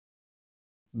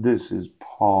This is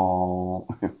Paul.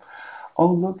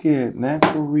 Oh, look at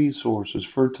natural resources.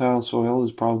 Fertile soil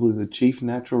is probably the chief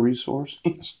natural resource.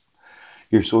 Yes.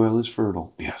 Your soil is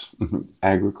fertile. Yes.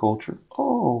 Agriculture.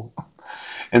 Oh.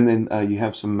 And then you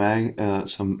have some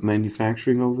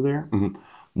manufacturing over there.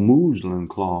 Muslin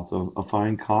cloth, a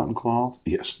fine cotton cloth.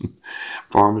 Yes.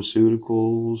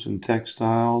 Pharmaceuticals and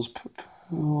textiles.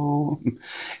 Oh,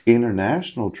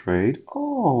 international trade.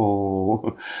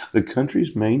 Oh, the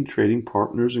country's main trading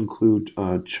partners include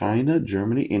China,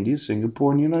 Germany, India,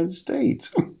 Singapore, and the United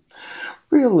States.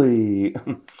 Really?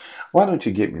 Why don't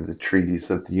you get me the treaties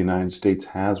that the United States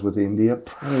has with India?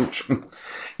 Ouch.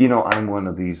 You know, I'm one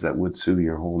of these that would sue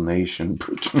your whole nation.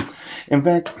 In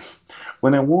fact,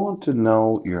 when I want to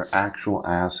know your actual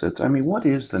assets, I mean, what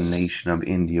is the nation of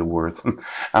India worth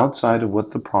outside of what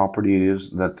the property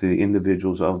is that the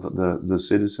individuals of the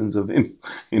citizens of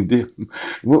India,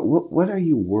 what are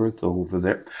you worth over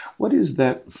there? What is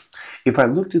that? If I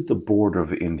looked at the border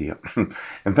of India,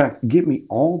 in fact, give me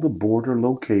all the border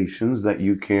locations that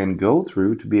you can go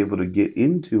through to be able to get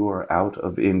into or out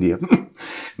of India.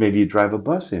 Maybe you drive a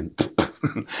bus in.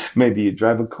 Maybe you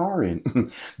drive a car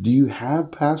in. Do you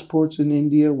have passports in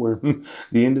India where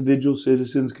the individual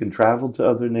citizens can travel to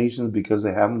other nations because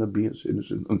they happen to be a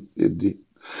citizen of India?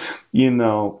 You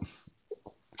know,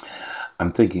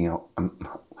 I'm thinking,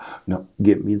 no,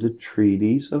 get me the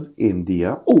treaties of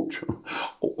India. Oh,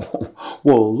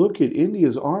 well, look at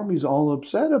India's army's all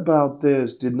upset about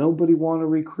this. Did nobody want to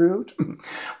recruit?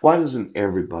 Why doesn't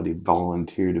everybody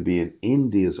volunteer to be in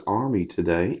India's army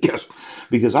today? Yes,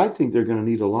 because I think they're going to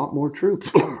need a lot more troops.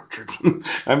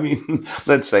 I mean,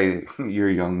 let's say you're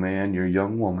a young man, you're a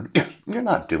young woman. Yes, you're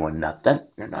not doing nothing.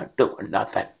 You're not doing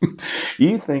nothing.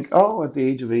 You think, oh, at the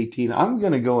age of 18, I'm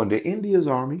going to go into India's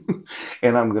army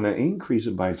and I'm going to increase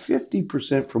it by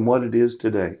 50% from what it is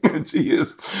today.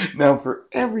 Yes. Now, for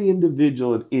every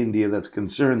individual in India that's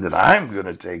concerned that I'm going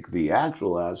to take the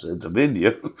actual assets of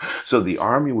India, so the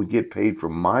army would get paid for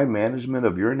my management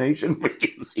of your nation,